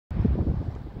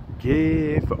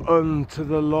Give unto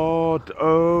the Lord,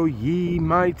 O ye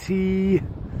mighty,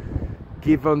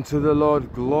 give unto the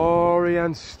Lord glory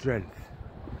and strength.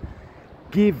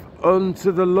 Give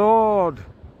unto the Lord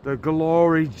the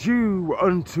glory due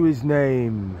unto his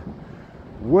name.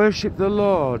 Worship the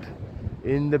Lord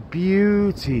in the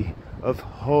beauty of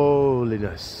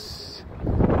holiness.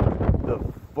 The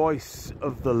voice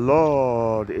of the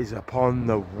Lord is upon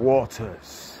the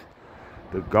waters.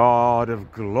 The God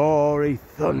of glory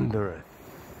thundereth.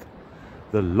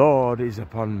 The Lord is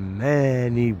upon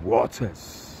many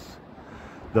waters.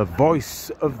 The voice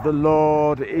of the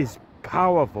Lord is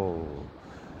powerful.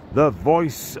 The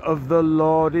voice of the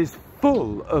Lord is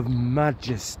full of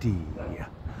majesty.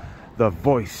 The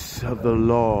voice of the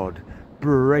Lord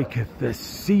breaketh the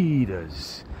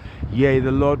cedars. Yea,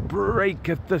 the Lord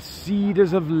breaketh the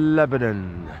cedars of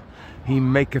Lebanon. He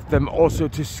maketh them also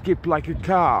to skip like a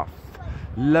calf.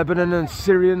 Lebanon and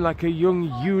Syrian like a young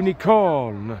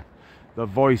unicorn. The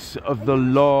voice of the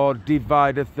Lord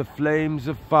divideth the flames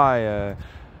of fire.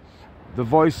 The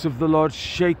voice of the Lord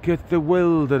shaketh the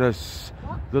wilderness.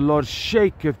 The Lord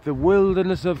shaketh the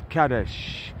wilderness of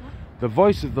Kadesh. The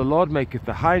voice of the Lord maketh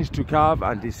the hinds to calve,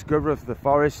 and discovereth the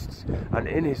forests, and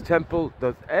in his temple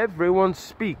doth everyone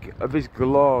speak of his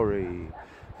glory.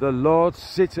 The Lord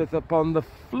sitteth upon the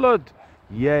flood.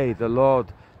 Yea, the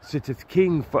Lord sitteth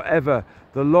king forever.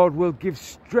 The Lord will give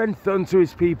strength unto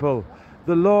his people.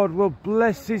 The Lord will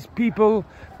bless his people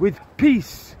with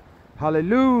peace.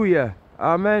 Hallelujah.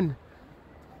 Amen.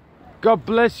 God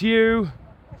bless you.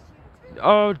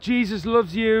 Oh, Jesus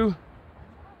loves you.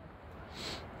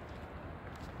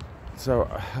 So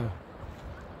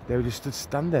they were just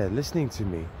stand there listening to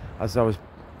me as I was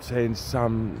saying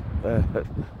Psalm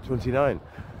 29.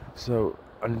 So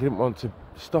I didn't want to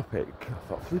stop it. I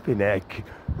thought, flipping heck,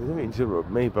 they didn't interrupt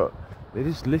me, but they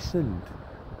just listened.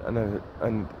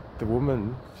 And the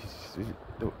woman,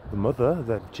 the mother,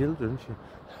 the children,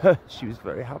 she was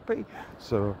very happy.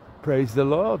 So praise the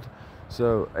Lord.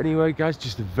 So anyway, guys,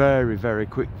 just a very, very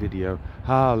quick video.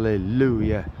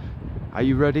 Hallelujah. Are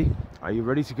you ready? Are you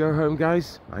ready to go home,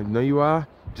 guys? I know you are,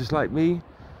 just like me.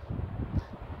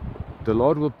 The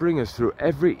Lord will bring us through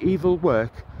every evil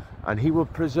work, and he will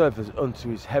preserve us unto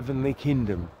his heavenly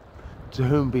kingdom, to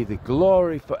whom be the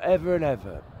glory forever and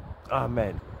ever.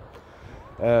 Amen.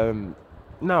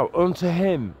 Now unto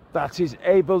him that is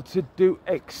able to do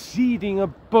exceeding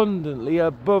abundantly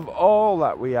above all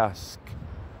that we ask,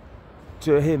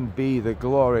 to him be the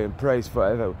glory and praise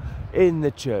forever in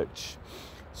the church.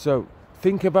 So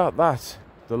think about that.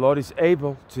 The Lord is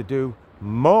able to do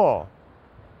more,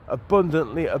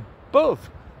 abundantly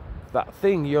above that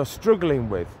thing you're struggling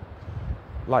with.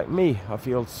 Like me, I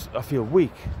feel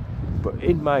weak, but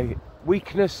in my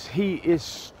weakness he is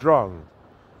strong.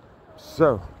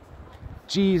 So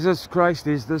Jesus Christ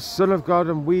is the Son of God,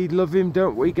 and we love him,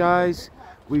 don't we, guys?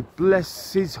 We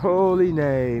bless his holy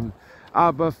name.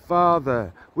 Abba,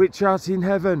 Father, which art in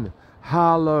heaven,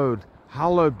 hallowed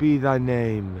be thy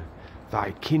name.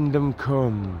 Thy kingdom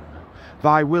come,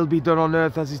 thy will be done on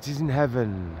earth as it is in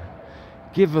heaven.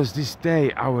 Give us this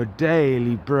day our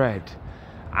daily bread,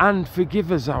 and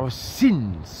forgive us our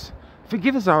sins.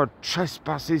 Forgive us our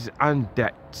trespasses and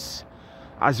debts,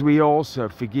 as we also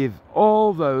forgive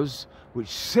all those which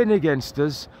sin against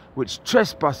us, which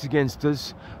trespass against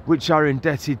us, which are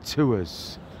indebted to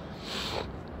us.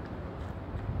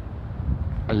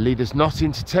 And lead us not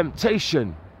into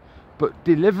temptation, but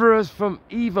deliver us from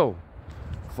evil.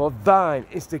 For thine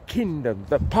is the kingdom,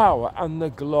 the power, and the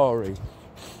glory,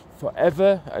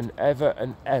 forever and ever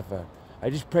and ever. I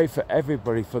just pray for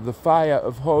everybody, for the fire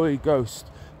of Holy Ghost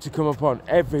to come upon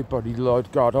everybody,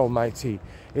 Lord God Almighty,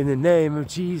 in the name of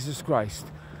Jesus Christ.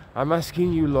 I'm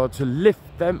asking you, Lord, to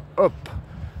lift them up.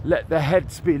 Let their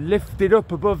heads be lifted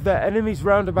up above their enemies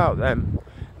round about them.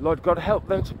 Lord God, help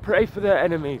them to pray for their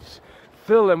enemies.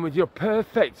 Fill them with your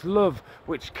perfect love,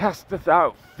 which casteth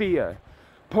out fear.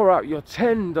 Pour out your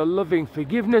tender, loving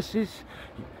forgivenesses,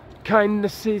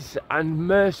 kindnesses, and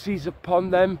mercies upon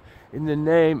them in the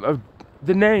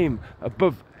name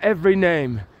above every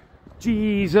name,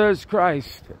 Jesus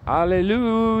Christ.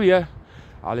 Hallelujah.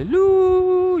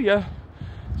 Hallelujah.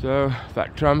 So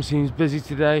that tram seems busy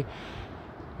today.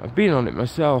 I've been on it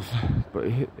myself, but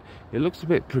it looks a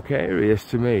bit precarious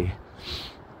to me,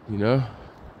 you know.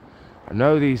 I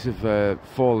know these have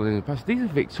fallen in the past. These are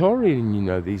Victorian, you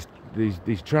know, these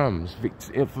trams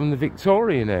from the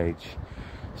Victorian age.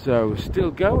 So we're still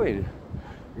going.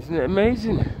 Isn't it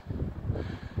amazing?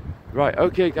 Right,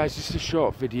 okay guys, just a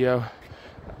short video.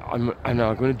 I'm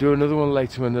going to do another one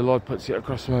later when the Lord puts it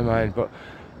across my mind, but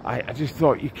I just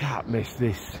thought you can't miss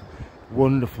this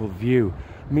wonderful view.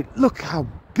 I mean, look how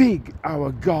big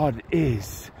our God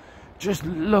is. Just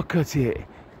look at it.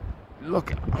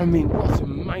 Look, I mean, what a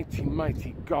mighty,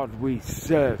 mighty God we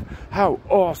serve. How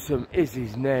awesome is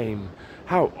his name.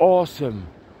 How awesome.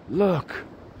 Look,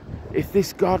 if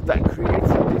this God that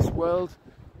created this world,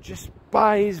 just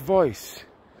by his voice,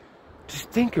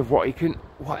 just think of what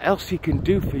else he can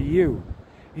do for you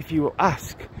if you will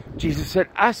ask. Jesus said,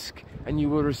 ask and you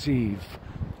will receive.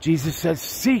 Jesus said,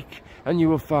 seek and you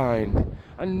will find.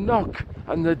 And knock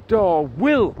and the door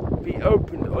will be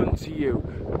opened unto you.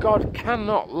 God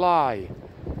cannot lie.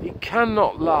 He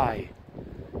cannot lie.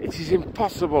 It is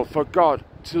impossible for God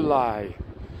to lie.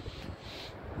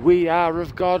 We are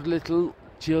of God, little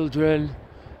children,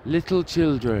 little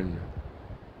children,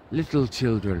 little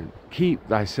children. Keep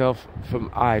thyself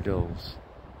from idols.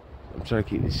 I'm trying to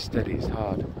keep this steady, it's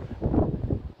hard.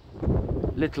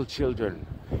 Little children,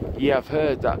 ye have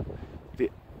heard that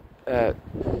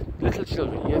little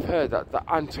children, ye have heard that the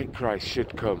Antichrist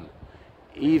should come.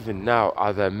 Even now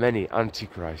are there many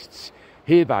Antichrists.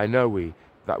 Hereby know we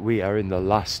that we are in the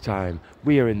last time.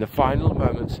 We are in the final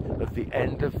moments of the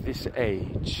end of this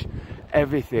age.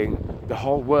 Everything, the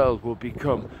whole world will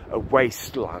become a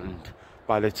wasteland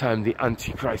by the time the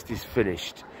Antichrist is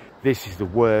finished. This is the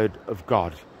word of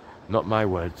God, not my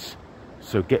words.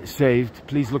 So get saved.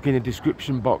 Please look in the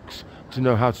description box to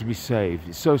know how to be saved.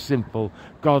 It's so simple.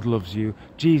 God loves you.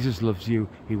 Jesus loves you.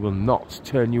 He will not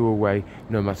turn you away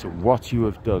no matter what you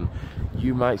have done.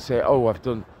 You might say, oh, I've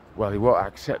done, well, he won't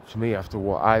accept me after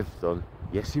what I've done.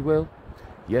 Yes, he will.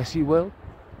 Yes, he will.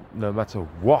 No matter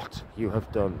what you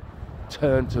have done,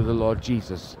 turn to the Lord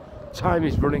Jesus. Time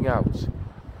is running out.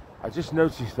 I just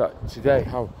noticed that today,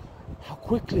 how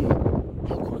quickly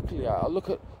I look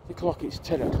at the clock, it's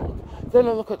 10 o'clock. Then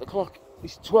I look at the clock,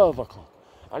 it's 12 o'clock.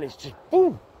 And it's just,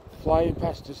 boom, flying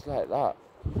past just like that.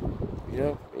 You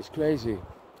know, it's crazy.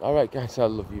 Alright guys, I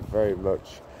love you very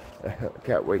much. I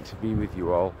can't wait to be with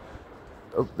you all.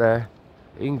 Up there,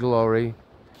 in glory,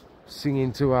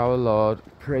 singing to our Lord,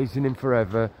 praising him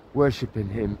forever, worshipping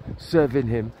him, serving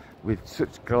him with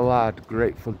such glad,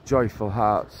 grateful, joyful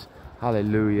hearts.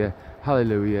 Hallelujah,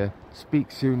 hallelujah.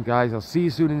 Speak soon, guys. I'll see you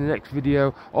soon in the next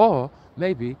video. Or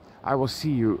maybe I will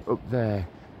see you up there,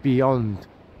 beyond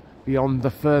the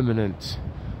firmament,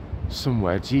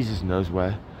 somewhere. Jesus knows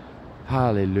where.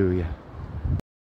 Hallelujah.